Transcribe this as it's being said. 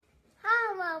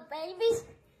babies.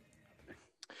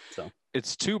 So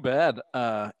it's too bad.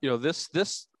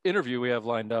 This interview we have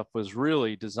lined up was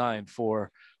really designed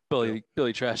for Billy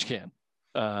Trashcan.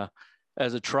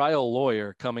 As a trial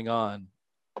lawyer coming on,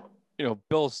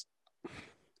 Bill's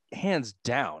hands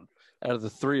down out of the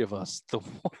three of us, the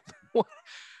one,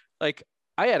 like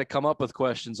I had to come up with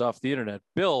questions off the internet.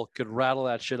 Bill could rattle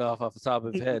that shit off the top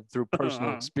of his head through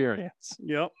personal experience.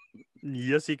 Yep.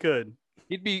 Yes, he could.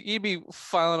 He'd be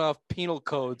filing off penal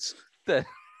codes that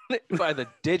by the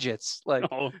digits. Like,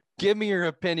 give me your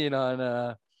opinion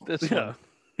on this one.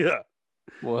 Yeah.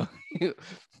 Well,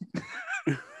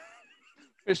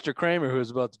 Mr. Kramer, who's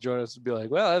about to join us, would be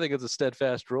like, "Well, I think it's a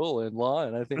steadfast rule in law,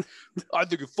 and I think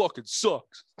it fucking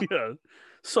sucks." Yeah,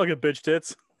 suck it, bitch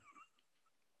tits.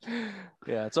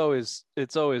 Yeah, it's always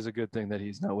a good thing that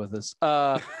he's not with us.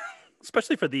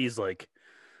 Especially for these like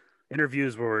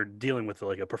interviews where we're dealing with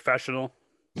like a professional.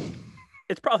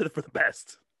 It's probably for the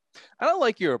best. I don't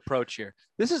like your approach here.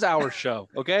 This is our show,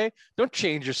 okay? Don't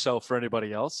change yourself for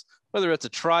anybody else, whether it's a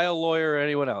trial lawyer or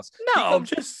anyone else. No, I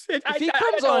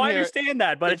understand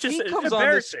that, but it's just he comes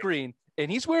on the screen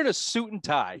and he's wearing a suit and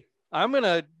tie. I'm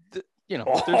gonna,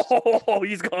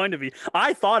 he's going to be.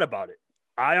 I thought about it.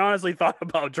 I honestly thought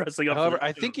about dressing up. However,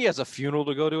 I think he has a funeral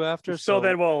to go to after. So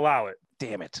then we'll allow it.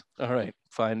 Damn it. All right,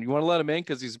 fine. You want to let him in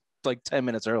because he's like 10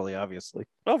 minutes early, obviously.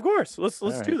 Of course. Let's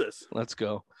do this. Let's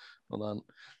go. Hold on.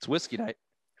 It's whiskey night.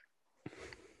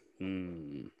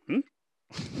 Mm-hmm.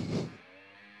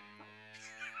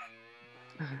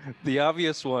 The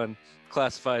obvious one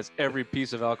classifies every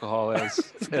piece of alcohol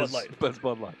as Bud Light. Bud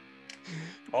Light.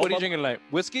 What are you drinking tonight?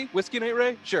 Whiskey? Whiskey night,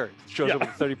 Ray? Sure. Shows up with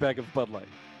a 30-pack of Bud Light.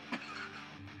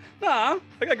 Nah,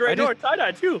 I got great door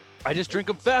tie-dye too. I just drink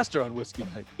them faster on whiskey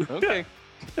night. Okay.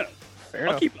 Yeah. Fair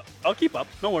enough. I'll keep up.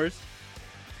 No worries.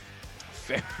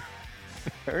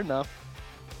 Fair enough.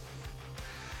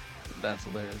 That's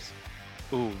hilarious.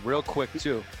 Ooh, real quick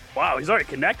too. Wow, he's already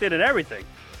connected and everything.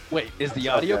 Wait, is the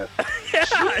audio?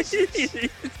 Yeah, he's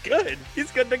good.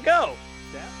 He's good to go.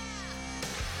 Yeah.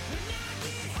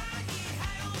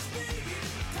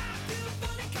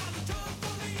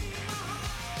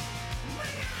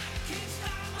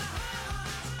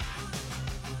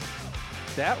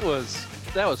 That was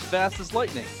fast as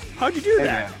lightning. How'd you do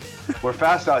that? Man, we're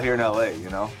fast out here in LA, you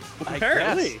know.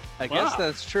 Apparently. I guess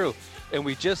that's true. And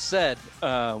we just said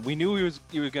we knew he was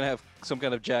going to have some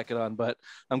kind of jacket on, but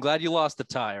I'm glad you lost the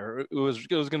tie, or it was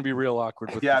going to be real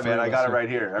awkward. With man, I got it right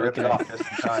here. I ripped it off just in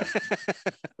time.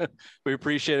 We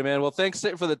appreciate it, man. Well, thanks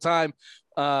for the time.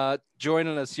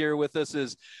 Joining us here with us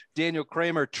is Daniel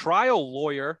Kramer, trial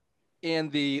lawyer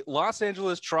and the Los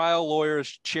Angeles Trial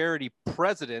Lawyers Charity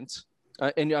president.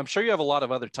 And I'm sure you have a lot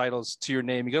of other titles to your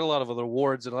name. You got a lot of other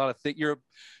awards and a lot of things. You're,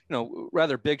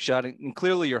 rather big shot, and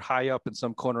clearly you're high up in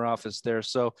some corner office there.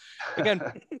 So, again,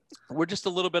 we're just a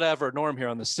little bit out of our norm here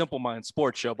on the Simple Mind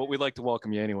Sports Show, but we'd like to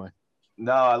welcome you anyway.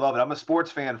 No, I love it. I'm a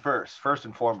sports fan first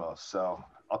and foremost. So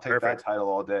I'll take that title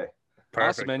all day.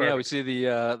 Awesome, man. Yeah, we see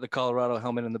the Colorado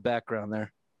helmet in the background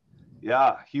there.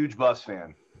 Yeah, huge Buffs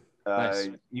fan. Nice.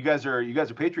 You guys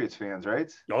are Patriots fans,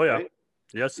 right? Oh yeah. Right?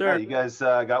 Yes, sir. Yeah, you guys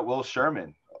got Will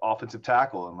Sherman, offensive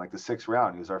tackle, in like the 6th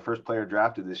round. He was our first player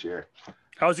drafted this year.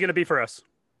 How's he going to be for us?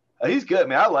 He's good,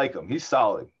 man. I like him. He's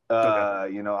solid.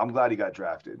 Okay. I'm glad he got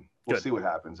drafted. We'll see what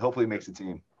happens. Hopefully he makes the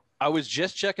team. I was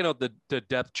just checking out the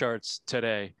depth charts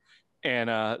today,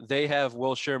 and they have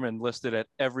Will Sherman listed at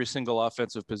every single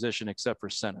offensive position except for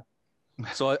center.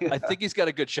 So I think he's got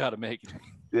a good shot of making it.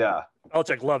 Yeah.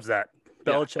 Belichick loves that.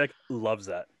 Belichick loves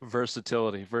that.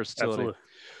 Versatility. Absolutely.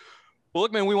 Well,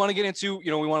 look, man, we want to get into,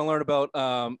 we want to learn about,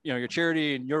 your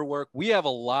charity and your work. We have a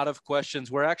lot of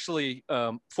questions. We're actually,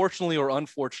 fortunately or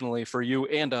unfortunately for you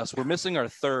and us, we're missing our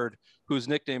third, whose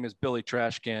nickname is Billy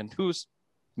Trashcan, who's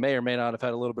may or may not have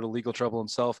had a little bit of legal trouble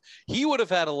himself. He would have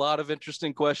had a lot of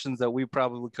interesting questions that we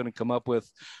probably couldn't come up with,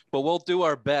 but we'll do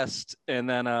our best. And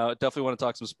then definitely want to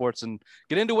talk some sports and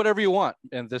get into whatever you want.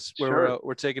 And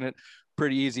we're taking it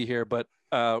pretty easy here, but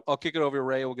I'll kick it over to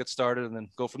Ray. We'll get started and then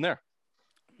go from there.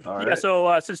 All right. Yeah,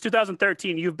 so since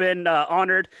 2013, you've been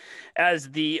honored as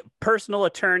the personal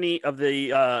attorney of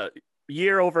the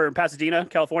year over in Pasadena,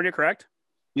 California, correct?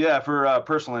 Yeah, for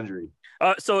personal injury.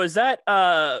 So is that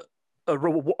a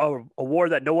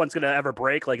award that no one's going to ever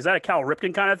break? Like, is that a Cal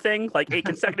Ripken kind of thing? Like 8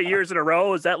 consecutive years in a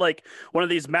row? Is that like one of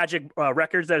these magic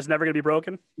records that is never going to be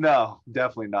broken? No,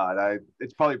 definitely not.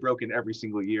 It's probably broken every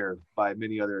single year by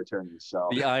many other attorneys. So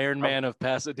the Iron Man of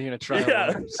Pasadena trial.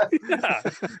 Yeah.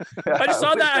 I just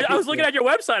saw that. I was looking at your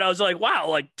website. I was like, wow,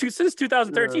 like since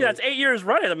 2013, that's 8 years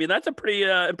running. I mean, that's a pretty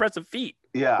impressive feat.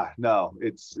 Yeah, no,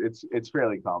 it's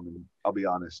fairly common. I'll be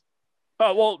honest.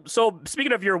 Oh, well, so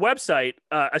speaking of your website,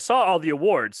 I saw all the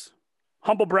awards.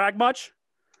 Humble brag much?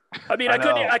 I mean, I I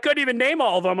know. couldn't even name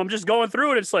all of them. I'm just going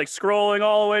through it. It's like scrolling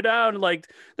all the way down. Like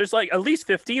there's like at least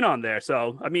 15 on there.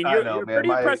 So I mean, I know, you're a man. pretty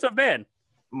impressive man.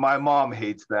 My mom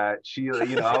hates that. She, I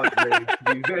was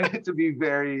raised to be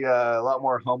very a lot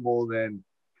more humble than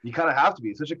you kind of have to be.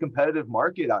 It's such a competitive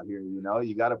market out here.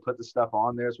 You got to put the stuff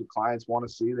on there. It's what clients want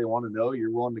to see. They want to know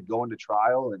you're willing to go into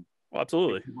trial and Well, kick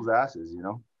absolutely, people's asses.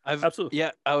 absolutely.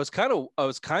 Yeah, I was kind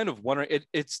of wondering.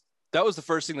 It's that was the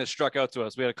first thing that struck out to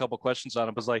us. We had a couple questions on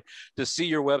it. It was like to see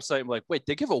your website. I'm like, wait,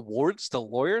 they give awards to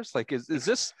lawyers? Like, is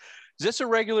this a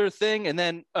regular thing? And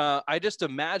then I just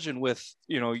imagine with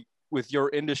your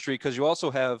industry, because you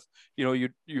also have,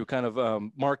 you kind of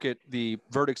market the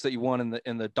verdicts that you won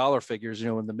in the dollar figures,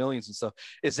 in the millions and stuff.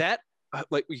 Is that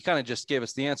like, you kind of just gave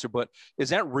us the answer, but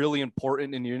is that really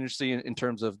important in your industry in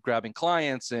terms of grabbing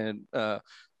clients and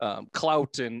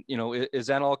clout? And, is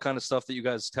that all kind of stuff that you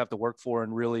guys have to work for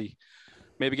and really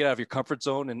maybe get out of your comfort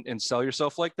zone and sell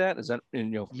yourself like that? Is that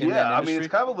in that Yeah, I mean, industry?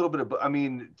 it's kind of a little bit of. I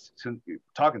mean,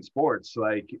 talking sports,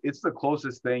 like it's the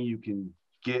closest thing you can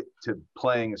get to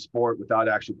playing a sport without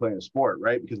actually playing a sport,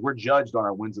 right? Because we're judged on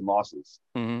our wins and losses.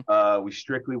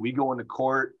 Mm-hmm. We go into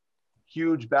court,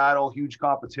 huge battle, huge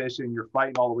competition. You're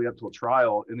fighting all the way up to a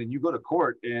trial, and then you go to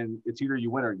court, and it's either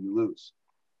you win or you lose.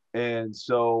 And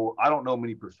so I don't know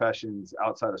many professions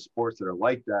outside of sports that are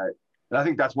like that. And I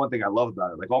think that's one thing I love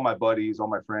about it. Like all my buddies, all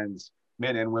my friends,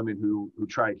 men and women who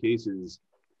try cases,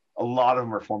 a lot of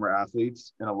them are former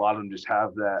athletes, and a lot of them just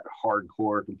have that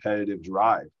hardcore competitive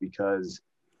drive because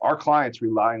our clients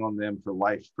relying on them for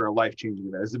a life-changing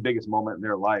event. It's the biggest moment in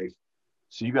their life.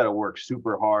 So you got to work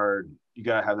super hard. You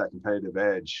got to have that competitive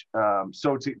edge.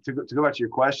 So to go back to your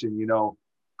question,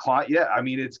 client, yeah, I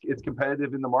mean, it's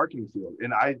competitive in the marketing field.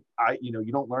 And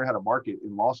you don't learn how to market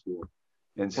in law school.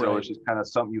 And so It's just kind of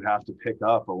something you have to pick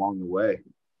up along the way.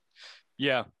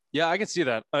 Yeah. Yeah, I can see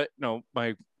that. No,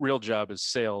 my real job is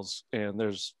sales, and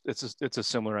it's a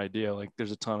similar idea. Like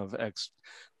there's a ton of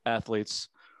ex-athletes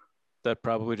that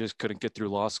probably just couldn't get through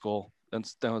law school.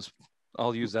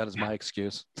 I'll use that as my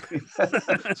excuse. So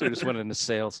we just went into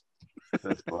sales.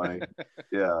 That's funny.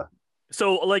 Yeah.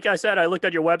 So, like I said, I looked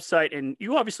at your website, and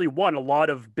you obviously won a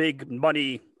lot of big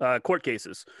money court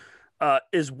cases.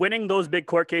 Is winning those big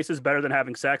court cases better than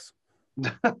having sex?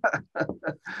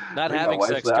 Not having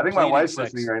sex. I think my wife's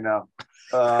sex. listening right now.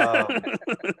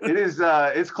 It is.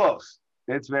 It's close.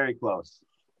 It's very close.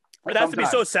 It has to be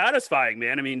so satisfying,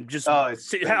 man. I mean, just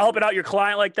helping out your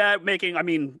client like that, I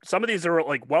mean, some of these are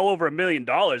like well over $1 million.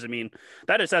 I mean,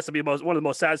 that just has to be one of the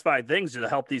most satisfying things to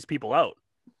help these people out.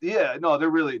 Yeah, no,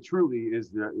 there really, truly is.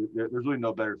 There's really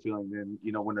no better feeling than,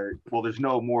 there's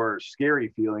no more scary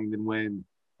feeling than when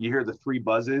you hear the three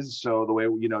buzzes. So the way,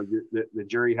 the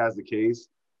jury has the case,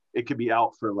 it could be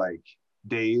out for like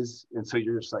days. And so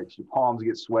you're just like, your palms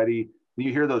get sweaty. Then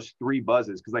you hear those three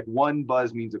buzzes, because like one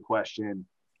buzz means a question,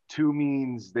 two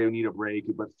means they need a break,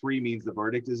 but three means the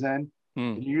verdict is in.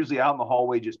 And you're usually out in the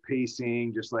hallway just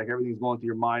pacing, just like everything's going through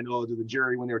your mind. Oh, did the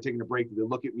jury, when they were taking a break, did they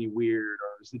look at me weird?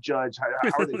 Or is the judge, how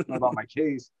are they feeling about my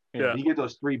case? Yeah. And you get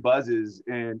those three buzzes,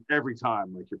 and every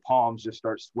time, like your palms just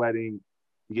start sweating.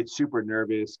 You get super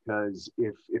nervous because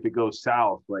if it goes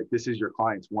south, like this is your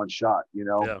client's one shot,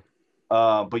 Yeah.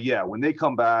 But yeah, when they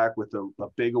come back with a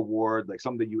big award, like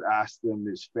something that you asked them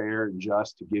is fair and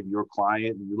just to give your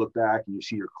client, and you look back and you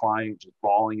see your client just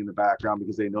bawling in the background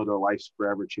because they know their life's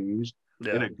forever changed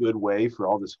in a good way for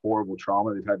all this horrible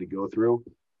trauma they've had to go through.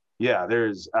 Yeah,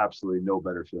 there's absolutely no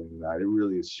better feeling than that. It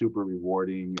really is super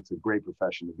rewarding. It's a great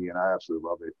profession to be in. I absolutely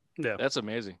love it. Yeah, that's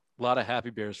amazing. A lot of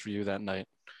happy bears for you that night.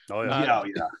 Oh yeah.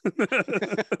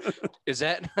 Is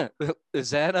that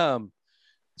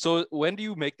so when do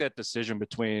you make that decision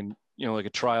between, like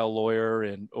a trial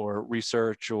lawyer or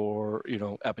research or,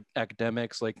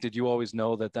 academics? Like, did you always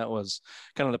know that was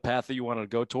kind of the path that you wanted to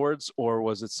go towards, or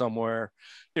was it somewhere,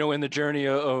 in the journey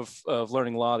of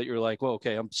learning law that you're like, well,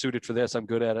 okay, I'm suited for this. I'm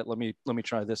good at it. Let me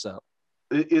try this out.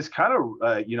 It's kind of,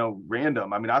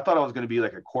 random. I mean, I thought I was going to be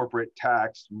like a corporate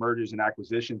tax mergers and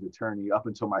acquisitions attorney up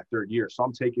until my third year. So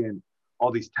I'm taking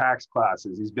all these tax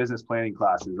classes, these business planning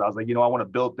classes. I was like, I want to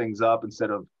build things up instead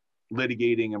of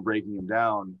litigating and breaking them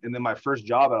down. And then my first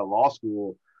job out of law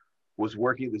school was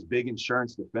working at this big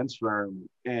insurance defense firm.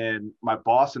 And my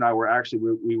boss and I were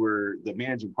we were the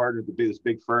managing partner of this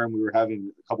big firm. We were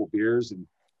having a couple beers and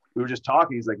we were just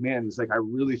talking. He's like, man, I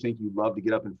really think you'd love to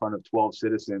get up in front of 12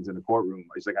 citizens in a courtroom.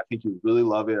 He's like, I think you really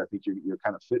love it. I think you're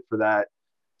kind of fit for that.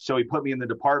 So he put me in the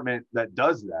department that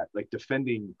does that, like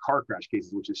defending car crash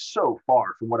cases, which is so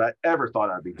far from what I ever thought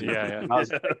I'd be doing. Yeah. I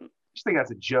just think that's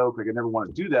a joke. Like I never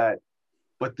want to do that.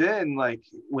 But then like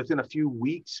within a few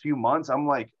weeks, few months, I'm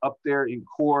like up there in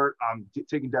court. I'm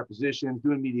taking depositions,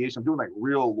 doing mediation. I'm doing like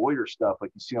real lawyer stuff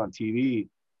like you see on TV.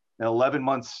 And 11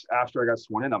 months after I got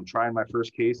sworn in, I'm trying my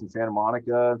first case in Santa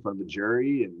Monica in front of the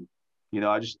jury. And, you know,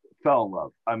 I just fell in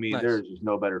love. I mean, there's just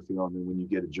no better feeling than when you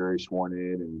get a jury sworn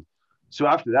in. And so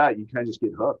after that, you kind of just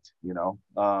get hooked, you know.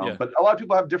 But a lot of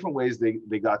people have different ways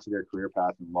they got to their career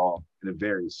path in law, and it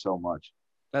varies so much.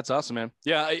 That's awesome, man.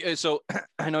 Yeah. So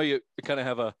I know you kind of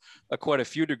have a quite a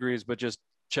few degrees, but just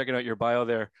checking out your bio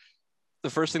there, the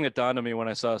first thing that dawned on me when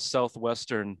I saw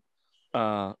Southwestern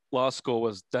law school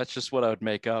was that's just what I would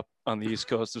make up on the East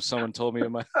Coast if someone told me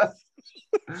in my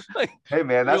like, hey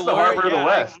man, that's the Harvard of the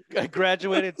West. I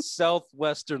graduated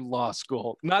Southwestern Law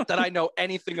School. Not that I know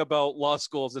anything about law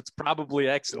schools. It's probably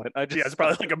excellent. It's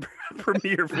probably like a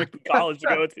premier college to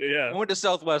go to. Yeah, I went to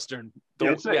Southwestern.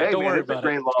 Don't worry about it. It's a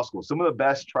great law school. Some of the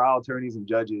best trial attorneys and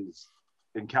judges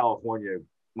in California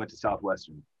went to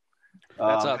Southwestern.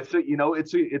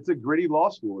 It's a gritty law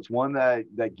school. It's one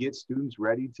that gets students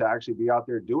ready to actually be out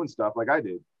there doing stuff like I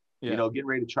did. You know, getting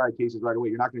ready to try cases right away.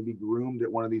 You're not going to be groomed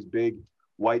at one of these big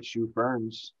white shoe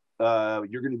firms.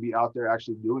 You're going to be out there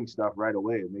actually doing stuff right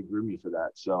away, and they groom you for that.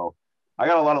 So I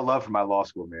got a lot of love for my law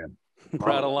school, man.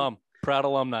 Proud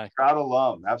alumni. Proud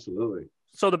alum, absolutely.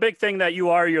 So the big thing that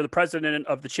you're the president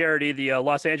of the charity, the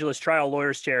Los Angeles Trial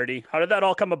Lawyers Charity. How did that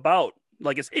all come about?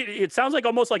 Like it sounds like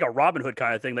almost like a Robin Hood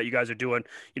kind of thing that you guys are doing,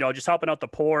 you know, just helping out the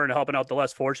poor and helping out the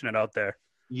less fortunate out there.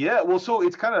 Yeah, well, so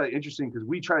it's kind of interesting because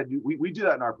we try to do we do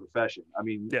that in our profession. I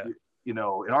mean, you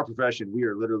know, in our profession, we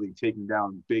are literally taking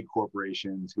down big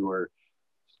corporations who are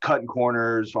cutting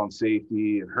corners on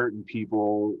safety and hurting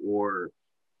people, or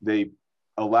they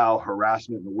allow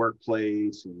harassment in the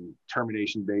workplace and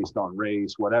termination based on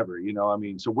race, whatever, you know. I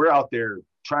mean, so we're out there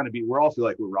trying to we all feel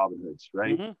like we're Robin Hoods,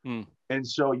 right? Mm-hmm. And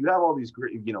so you have all these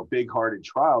great, you know, big-hearted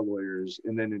trial lawyers,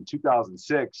 and then in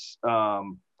 2006,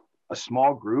 a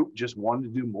small group just wanted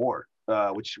to do more,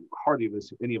 which hardly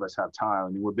any of us have time. I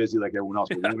mean, we're busy like everyone else,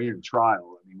 but when we're in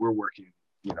trial, I mean, we're working,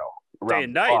 you know, day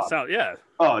and night. So, yeah.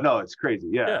 Oh no, it's crazy.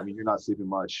 Yeah. I mean, you're not sleeping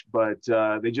much, but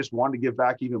they just wanted to give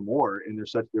back even more, and there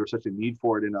was such a need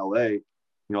for it in LA. You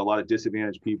know, a lot of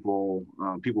disadvantaged people,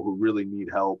 people who really need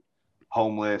help,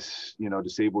 homeless, you know,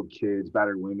 disabled kids,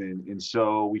 battered women. And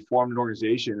so we formed an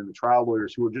organization, and the trial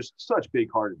lawyers, who are just such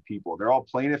big-hearted people, they're all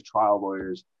plaintiff trial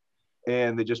lawyers,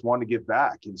 and they just wanted to give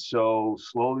back. And so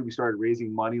slowly we started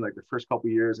raising money. Like the first couple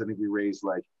of years, I think we raised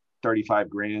like 35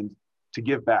 grand to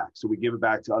give back. So we give it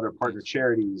back to other partner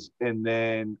charities. And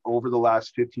then over the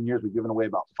last 15 years, we've given away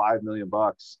about $5 million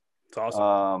bucks. That's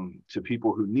awesome. To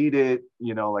people who need it.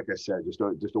 You know, like I said, just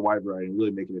a wide variety, and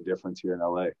really making a difference here in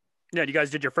LA. Yeah, you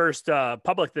guys did your first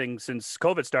public thing since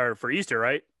COVID started for Easter,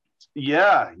 right?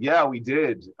 Yeah, we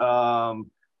did.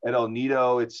 At El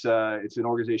Nido, it's an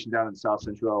organization down in South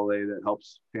Central LA that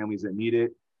helps families that need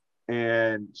it,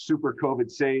 and super COVID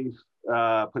safe.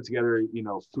 Put together, you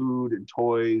know, food and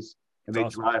toys, and they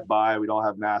drive by. We'd all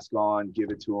have masks on, give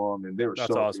it to them, and they were so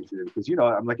appreciative, because, you know,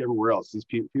 I'm like everywhere else. These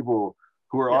people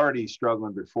who are already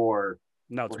struggling before.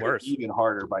 No, it's worse. Even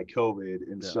harder by COVID.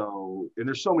 And and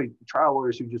there's so many trial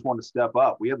lawyers who just want to step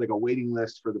up. We had like a waiting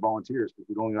list for the volunteers, because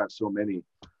we only have so many.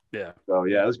 Yeah. So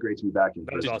yeah, it was great to be back in.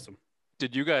 That's awesome.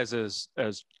 Did you guys as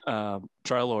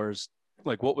trial lawyers,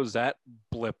 like, what was that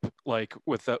blip like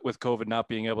with COVID not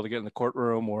being able to get in the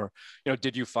courtroom, or, you know,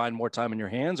 did you find more time in your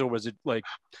hands, or was it like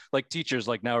teachers,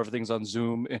 like now everything's on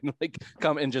Zoom and like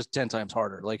come in just 10 times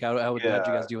harder? Like how'd you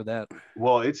guys deal with that?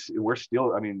 Well, we're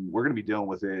going to be dealing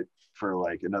with it for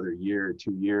like another year,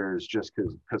 2 years, just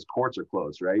because courts are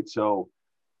closed, right? So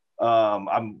I'm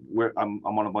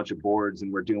on a bunch of boards,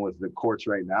 and we're dealing with the courts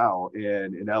right now.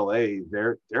 And in LA,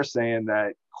 they're saying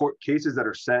that court cases that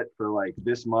are set for like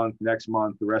this month, next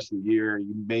month, the rest of the year,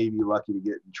 you may be lucky to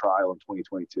get in trial in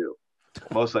 2022.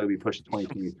 Most likely be pushed to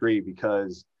 2023,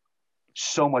 because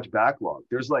so much backlog.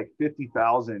 There's like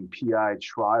 50,000 PI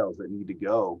trials that need to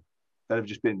go, that have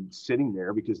just been sitting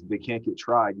there because they can't get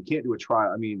tried. You can't do a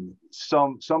trial. I mean,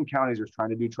 some counties are trying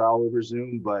to do trial over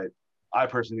Zoom, but I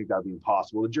personally think that'd be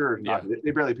impossible. The jurors,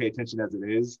 they barely pay attention as it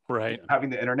is. Right. Having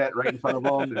the internet right in front of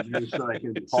them, and just so they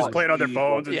can just playing on their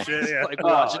phones and shit. Yeah. Like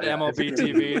watching MLB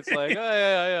TV. It's like,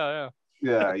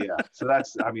 yeah. So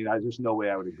that's, I mean, there's no way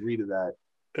I would agree to that.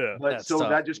 Yeah. But so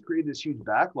that just created this huge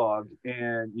backlog,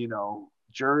 and, you know,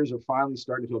 jurors are finally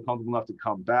starting to feel comfortable enough to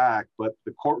come back, but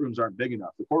the courtrooms aren't big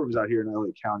enough. The courtrooms out here in LA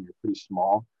County are pretty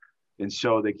small, and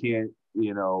so they can't,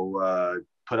 you know,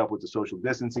 put up with the social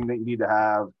distancing that you need to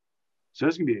have. So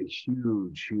there's gonna be a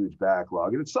huge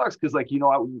backlog, and it sucks because, like, you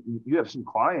know, you have some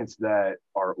clients that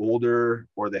are older,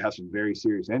 or they have some very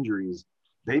serious injuries,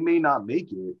 they may not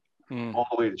make it all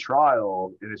the way to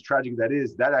trial. And as tragic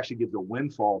as that actually gives a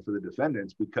windfall for the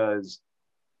defendants, because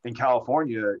in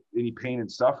California, any pain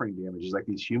and suffering damages, like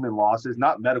these human losses,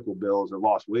 not medical bills or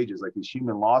lost wages, like these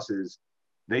human losses,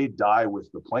 they die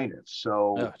with the plaintiffs.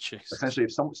 So essentially,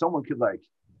 if someone could, like,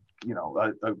 you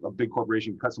know, a big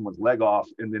corporation cut someone's leg off,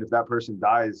 and then if that person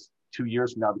dies 2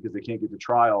 years from now because they can't get to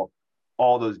trial,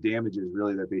 all those damages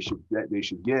really that they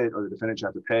should get, or the defendant should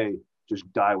have to pay,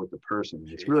 just die with the person.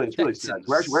 It's really sad.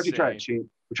 We're actually trying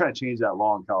to change that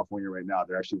law in California right now.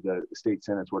 They're actually the state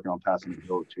Senate's working on passing a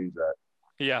bill to change that.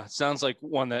 Yeah, sounds like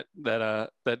one that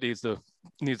needs a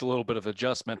little bit of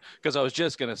adjustment. Because I was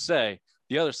just gonna say,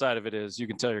 the other side of it is, you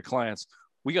can tell your clients,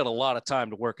 we got a lot of time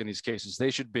to work in these cases.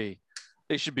 They should be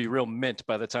real mint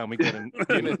by the time we get into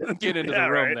the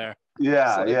room there.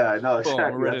 Yeah, so, no, exactly.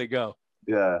 Boom, we're ready to go.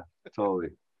 Yeah, totally.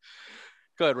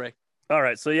 Go ahead, Ray. All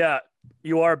right, so yeah,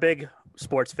 you are a big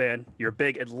sports fan. You're a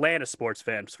big Atlanta sports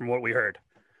fan, from what we heard.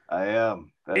 I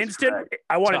am. That's correct.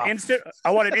 I want an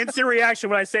instant reaction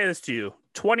when I say this to you.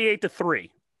 28-3.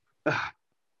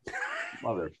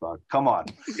 Motherfucker. Come on.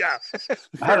 Yeah.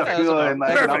 I had a feeling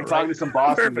like I'm talking to some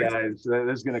Boston guys.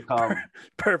 That's going to come.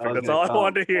 Perfect. That's all I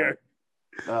wanted to hear.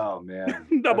 Oh, man.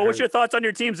 No, but what's your thoughts on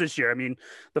your teams this year? I mean,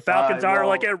 the Falcons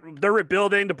they're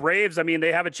rebuilding. The Braves, I mean,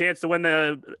 they have a chance to win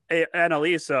the NL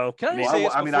East. So can I say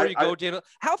this before you go, Daniel?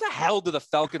 How the hell do the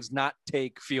Falcons not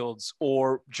take Fields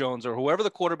or Jones or whoever the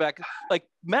quarterback? Like,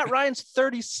 Matt Ryan's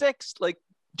 36. Like,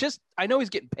 I know he's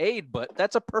getting paid, but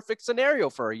that's a perfect scenario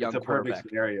for a young quarterback. It's a perfect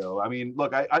scenario. I mean,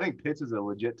 look, I think Pitts is a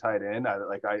legit tight end. I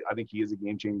think he is a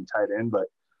game-changing tight end, but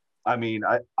I mean,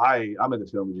 I'm in the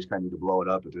film. We just kind of need to blow it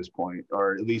up at this point,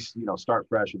 or at least, you know, start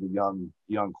fresh with a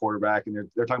young quarterback. And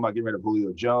they're talking about getting rid of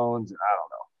Julio Jones. And I don't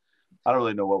know. I don't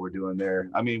really know what we're doing there.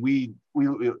 I mean, we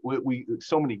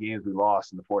so many games we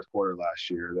lost in the fourth quarter last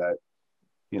year that,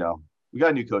 you know, we got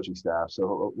a new coaching staff,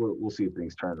 so we'll see if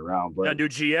things turn around. But new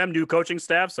GM, new coaching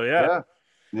staff. So yeah.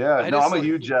 No, I'm a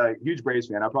huge Braves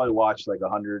fan. I probably watch like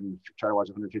 100 and try to watch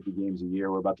 150 games a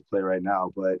year. We're about to play right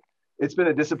now, but it's been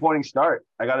a disappointing start.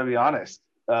 I got to be honest.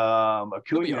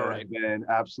 Acuna has been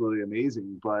absolutely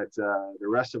amazing, but the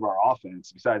rest of our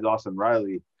offense, besides Austin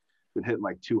Riley, been hitting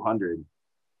like 200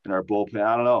 in our bullpen.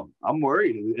 I don't know. I'm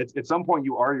worried. At some point,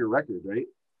 you are your record, right?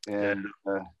 And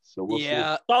so we'll see.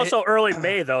 It's also early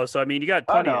May, though. So, I mean, you got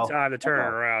plenty of time to turn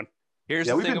it around. Here's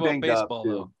the thing about baseball,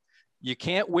 though. You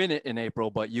can't win it in April,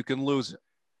 but you can lose it.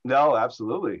 No,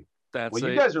 absolutely.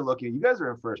 You guys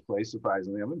are in first place,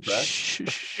 surprisingly. I'm impressed.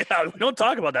 Yeah, we don't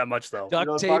talk about that much, though.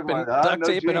 Duct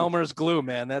tape and Elmer's glue,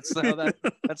 man. That's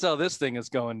how this thing is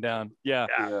going down. Yeah.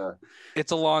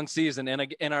 It's a long season.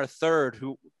 And our third,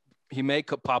 who he may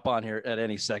pop on here at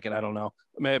any second. I don't know.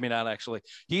 Maybe not, actually.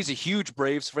 He's a huge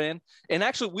Braves fan. And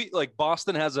actually,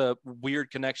 Boston has a weird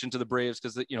connection to the Braves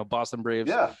because, you know, Boston Braves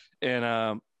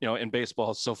and, you know, in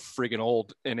baseball is so friggin'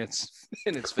 old in its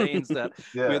veins that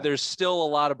there's still a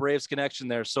lot of Braves connection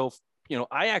there. So, you know,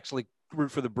 I actually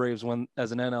root for the Braves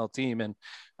as an NL team, and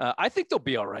I think they'll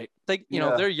be all right.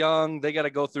 They're young. They got to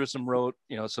go through some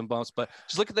bumps, but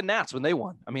just look at the Nats when they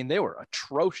won. I mean, they were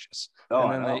atrocious,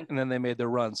 and then they made their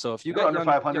run. So if you got under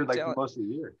 500 like most of the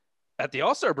year at the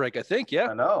All-Star break, I think,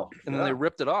 I know, and then they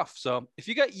ripped it off. So if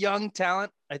you got young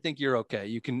talent, I think you're okay.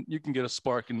 You can get a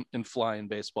spark and fly in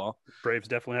baseball. Braves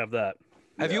definitely have that.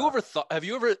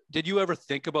 Did you ever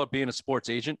think about being a sports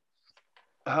agent?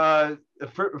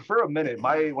 For a minute,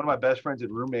 one of my best friends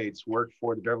and roommates worked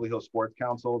for the Beverly Hills Sports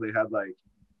Council. They had like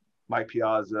Mike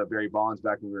Piazza, Barry Bonds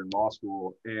back when we were in law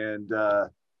school, and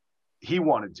he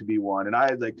wanted to be one. And I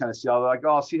had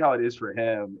I'll see how it is for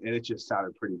him, and it just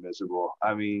sounded pretty miserable.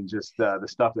 I mean, just the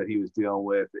stuff that he was dealing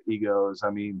with, the egos. I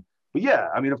mean, but yeah,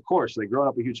 I mean, of course, like growing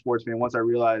up a huge sports fan, once I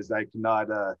realized I could not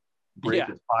break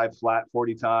a 5 flat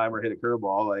 40 time or hit a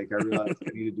curveball, like I realized I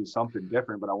need to do something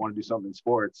different, but I want to do something in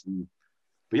sports.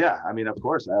 But yeah, I mean, of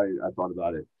course, I thought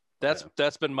about it.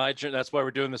 That's been my journey. That's why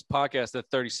we're doing this podcast at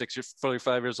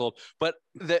 35 years old. But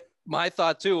my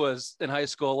thought too was in high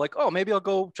school, like, oh, maybe I'll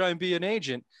go try and be an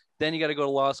agent. Then you got to go to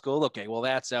law school. Okay, well,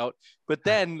 that's out. But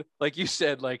then, like you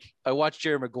said, like I watched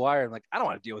Jerry Maguire and like, I don't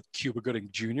want to deal with Cuba Gooding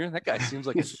Jr. That guy seems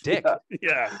like a dick.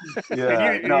 Yeah.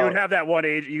 You would have that one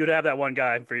age. You would have that one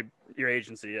guy for your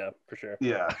agency. Yeah, for sure.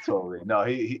 Yeah, totally. No,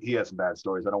 he has some bad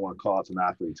stories. I don't want to call out some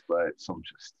athletes, but some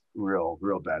just real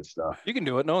bad stuff. You can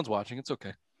do it. No one's watching. It's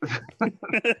okay.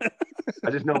 I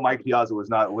just know Mike Piazza was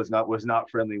not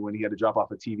friendly when he had to drop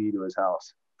off a TV to his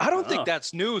house. I don't think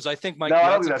that's news. I think Mike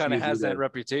Piazza kind of has that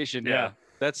reputation. Yeah.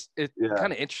 That's it. Yeah.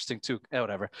 Kind of interesting too. Yeah,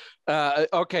 whatever.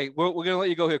 Okay, we're gonna let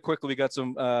you go here quickly. We got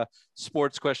some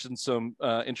sports questions, some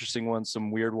interesting ones, some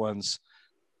weird ones.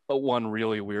 one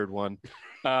really weird one.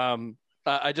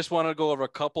 I just want to go over a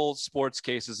couple sports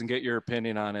cases and get your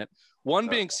opinion on it. One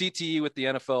being CTE with the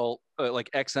NFL, like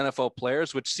ex-NFL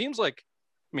players, which seems like,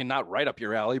 I mean, not right up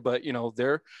your alley, but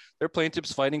they're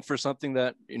plaintiffs fighting for something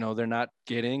that they're not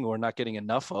getting or not getting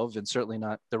enough of, and certainly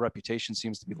not, their reputation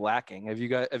seems to be lacking. Have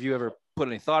you ever put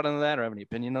any thought on that or have any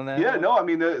opinion on that? Yeah, no, I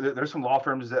mean, there's some law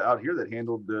firms out here that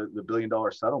handled the $1 billion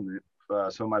settlement.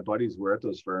 Some of my buddies were at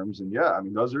those firms, and yeah, I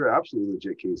mean, those are absolutely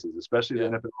legit cases, especially the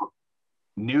NFL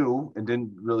knew and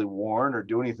didn't really warn or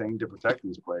do anything to protect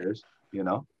these players.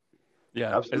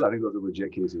 Yeah, absolutely. I think those are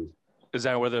legit cases. Is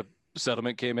that where the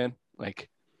settlement came in? Like,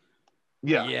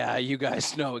 yeah, you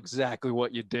guys know exactly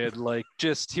what you did. Like,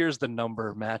 just here's the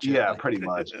number, match it. Yeah, pretty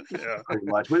much. Pretty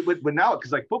much. But now,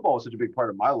 because like football was such a big part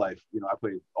of my life, I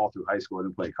played all through high school. I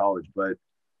didn't play college, but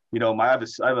I have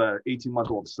a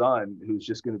 18-month-old son who's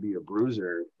just going to be a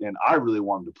bruiser, and I really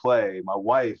want him to play. My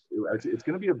wife, it's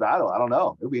going to be a battle. I don't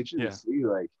know. It'll be interesting to see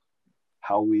like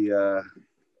how we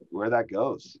where that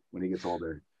goes when he gets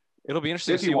older. It'll be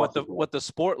interesting to see what the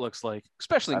sport looks like,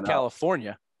 especially in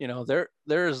California. They're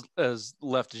as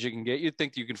left as you can get. You'd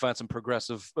think you can find some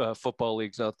progressive football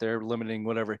leagues out there limiting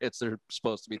whatever hits they're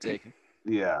supposed to be taking.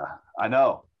 Yeah, I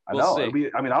know. We'll see.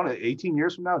 I don't know. 18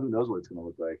 years from now, who knows what it's going to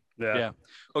look like? Yeah.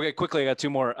 Okay, quickly, I got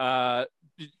two more. Are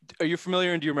you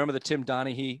familiar and do you remember the Tim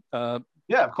Donaghy?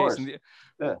 Yeah, of course.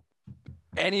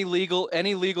 Any legal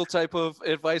type of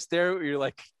advice there? Where you're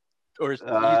like, or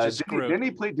did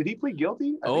he plead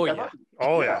guilty?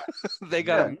 Yeah. They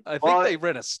got him. I think they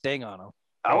ran a sting on him.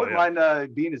 I wouldn't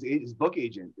mind being his book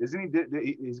agent. Isn't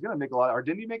he? He's going to make a lot. Or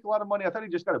didn't he make a lot of money? I thought he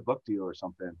just got a book deal or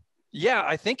something. Yeah,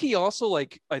 I think he also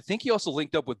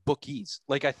linked up with bookies.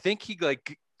 Like, I think he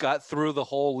got through the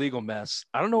whole legal mess.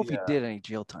 I don't know if he did any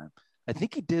jail time. I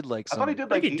think he did I thought he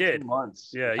did 18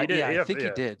 months. Yeah, he did. I think he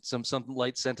did some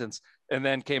light sentence, and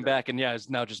then came back and is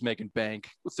now just making bank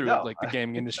through the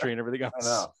gaming industry and everything else.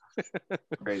 I know.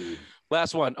 Crazy.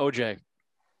 Last one, OJ.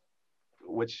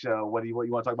 Which what do you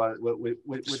want to talk about?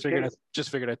 Which just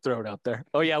figured I'd throw it out there.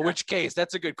 Oh yeah, which case?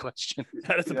 That's a good question.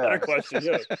 That is a better question.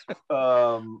 Yeah.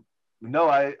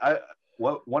 No,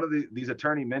 one of these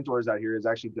attorney mentors out here has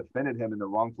actually defended him in the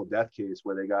wrongful death case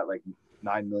where they got like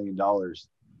 $9 million.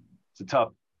 It's a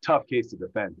tough case to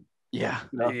defend. Yeah.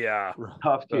 Yeah.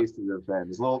 Tough case to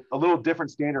defend. It's a little different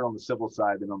standard on the civil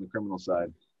side than on the criminal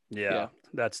side. Yeah.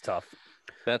 That's tough.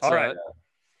 That's all right.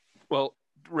 Well,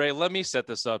 Ray, let me set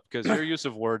this up because your use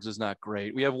of words is not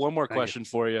great. We have one more question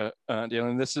for you,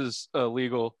 and this is a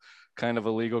legal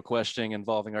question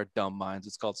involving our dumb minds.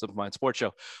 It's called Simple Mind Sports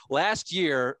Show. Last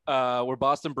year, we're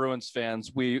Boston Bruins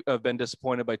fans. We have been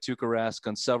disappointed by Tuukka Rask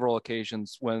on several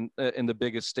occasions when in the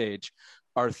biggest stage.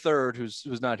 Our third,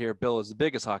 who's not here, Bill, is the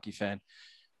biggest hockey fan.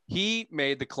 He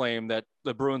made the claim that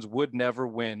the Bruins would never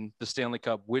win the Stanley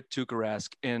Cup with Tuukka Rask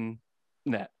in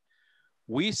net.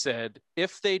 We said,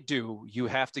 if they do, you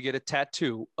have to get a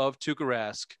tattoo of Tuukka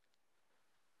Rask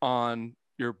on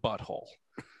your butthole.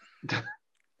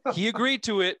 He agreed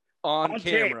to it on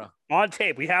camera. On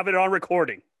tape. We have it on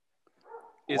recording.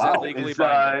 Is that legally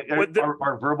binding?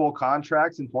 Are verbal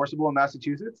contracts enforceable in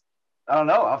Massachusetts? I don't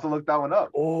know. I'll have to look that one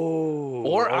up. Oh.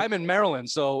 Or I'm in Maryland.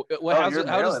 So how does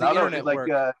the internet work?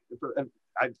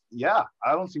 I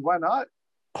don't see why not.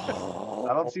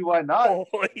 I don't see why not. Oh,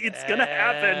 it's going to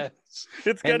happen.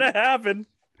 It's going to happen.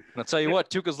 I'll tell you what,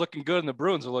 Tuukka's looking good and the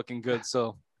Bruins are looking good.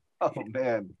 So. Oh,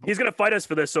 man. He's going to fight us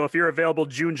for this. So if you're available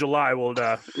June, July, we'll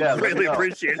really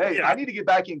appreciate it. Hey, I need to get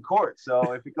back in court.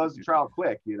 So if it goes to trial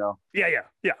quick,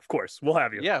 Yeah, of course. We'll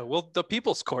have you. Yeah, well, the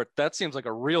People's Court. That seems like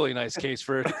a really nice case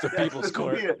for the People's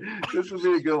Court. This would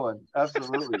be a good one.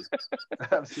 Absolutely.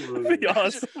 Absolutely.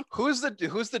 Awesome. Who's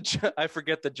the I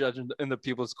forget the judge in the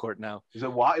People's Court now. It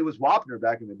was Wapner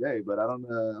back in the day, but I don't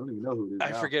even know who it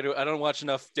is I forget who. I don't watch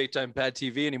enough daytime bad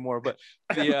TV anymore, but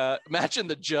the imagine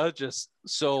the judges.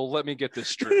 So let me get this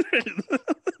straight.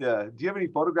 Yeah. Do you have any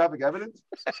photographic evidence?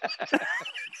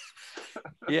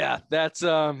 Yeah, that's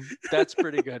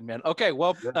pretty good, man. Okay,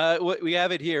 well, we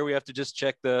have it here. We have to just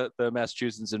check the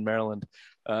Massachusetts and Maryland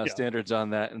standards on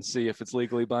that and see if it's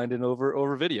legally binding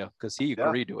over video because he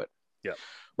agreed to it. Yeah.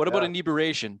 What about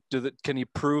inebriation? Can he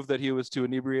prove that he was too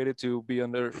inebriated to be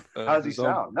under? How does he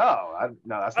sound? No.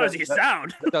 How does he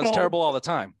sound? That's terrible all the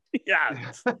time.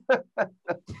 Yeah.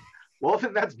 Well,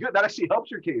 then that's good. That actually helps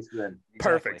your case then.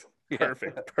 Perfect. Exactly.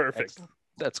 Perfect.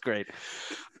 That's great.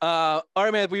 All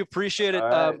right, man. We appreciate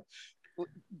it.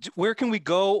 Where can we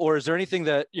go, or is there anything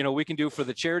that we can do for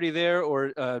the charity there,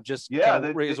 or just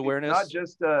raise awareness? Not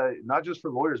just for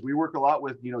lawyers. We work a lot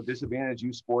with disadvantaged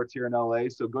youth sports here in LA.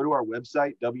 So go to our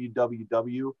website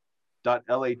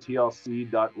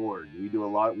support.latlc.org.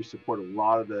 We support a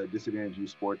lot of the disadvantaged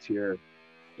youth sports here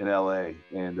in LA,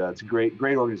 and it's a great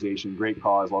organization, great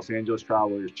cause. Los Angeles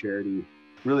Travelers Charity.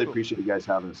 Really appreciate you guys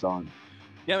having us on.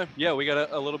 Yeah, we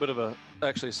got a little bit of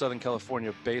actually Southern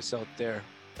California base out there.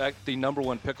 The number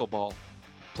one pickleball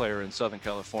player in Southern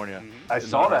California. I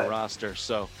saw that roster.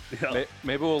 So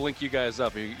maybe we'll link you guys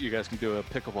up. You guys can do a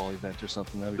pickleball event or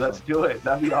something. Let's do it.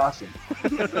 That'd be awesome.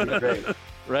 That'd be great.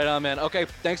 Right on, man. Okay,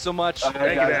 thanks so much. Thank you,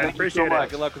 man. Appreciate it.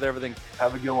 Good luck with everything.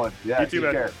 Have a good one. Yeah, you too,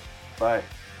 take care. Bye.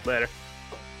 Later.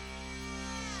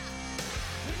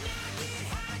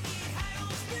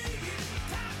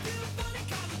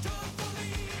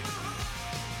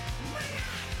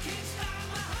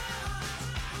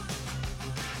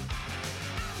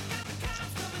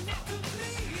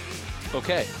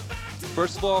 Okay,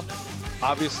 first of all,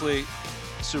 obviously,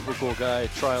 super cool guy,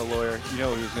 trial lawyer. You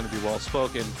know he was going to be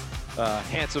well-spoken,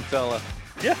 handsome fella.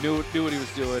 Yeah. Knew what he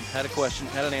was doing, had a question,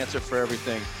 had an answer for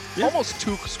everything. Yeah. Almost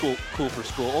too cool for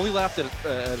school. Only laughed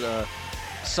at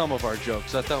some of our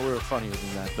jokes. I thought we were funnier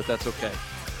than that, but that's okay.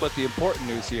 But the important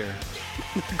news here.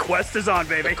 Quest is on,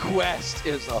 baby. The Quest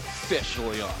is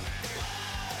officially on.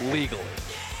 Legally.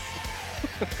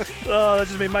 Oh, that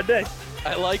just made my day.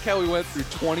 I like how we went through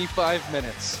 25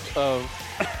 minutes of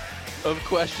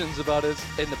questions about us.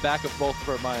 In the back of both of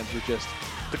our minds were just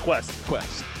the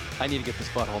Quest. I need to get this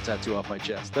butthole tattoo off my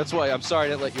chest. That's why I'm sorry I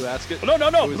didn't let you ask it. No,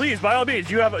 please, by all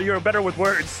means. You're better with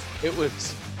words. It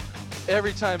was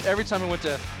every time I went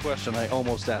to ask a question, I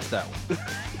almost asked that one.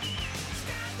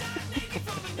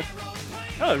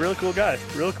 Oh, really cool guy.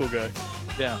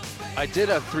 Yeah. I did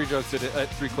have 3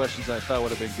 questions that I thought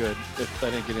would have been good if I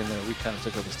didn't get in there. We kind of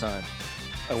took up his time.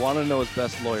 I wanted to know his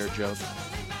best lawyer joke.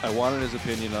 I wanted his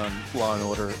opinion on Law and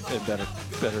Order and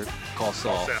Better Call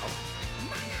Saul.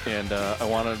 And I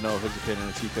wanted to know his opinion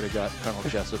if he could have got Colonel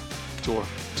Jessup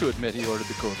to admit he ordered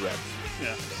the code red.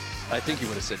 Yeah. I think he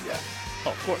would have said yeah.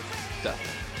 Oh, of course.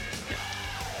 Definitely. Yeah.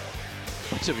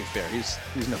 But to be fair, he's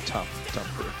no Tom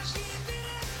Cruise.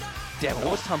 Damn it,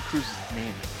 what was Tom Cruise's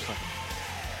name?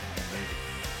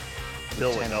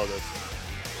 Bill would know this.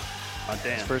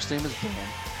 Dan. His first name is Dan.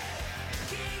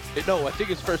 No, I think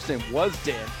his first name was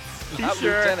Dan. Not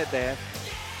sure? Lieutenant Dan.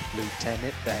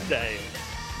 Lieutenant Dan.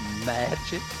 Damn.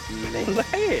 Magic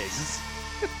legs.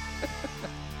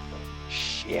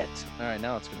 Shit. All right,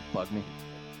 now it's going to bug me.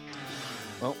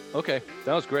 Well, okay.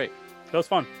 That was great. That was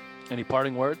fun. Any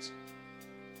parting words?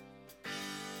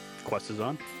 Quest is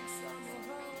on.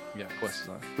 Yeah, Quest is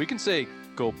on. We can say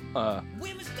go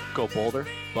Boulder,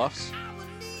 Buffs.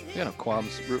 You got no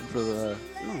qualms rooting for the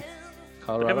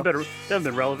Colorado. They haven't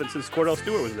been relevant since Cordell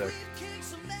Stewart was there.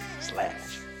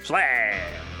 Slash.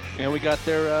 And we got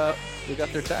their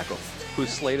tackle, who's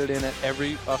slated in at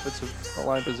every offensive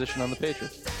line position on the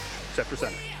Patriots, except for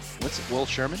center. What's it? Will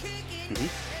Sherman? Mm-hmm.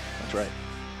 That's right.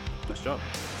 Nice job.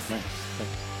 Nice.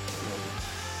 Thanks.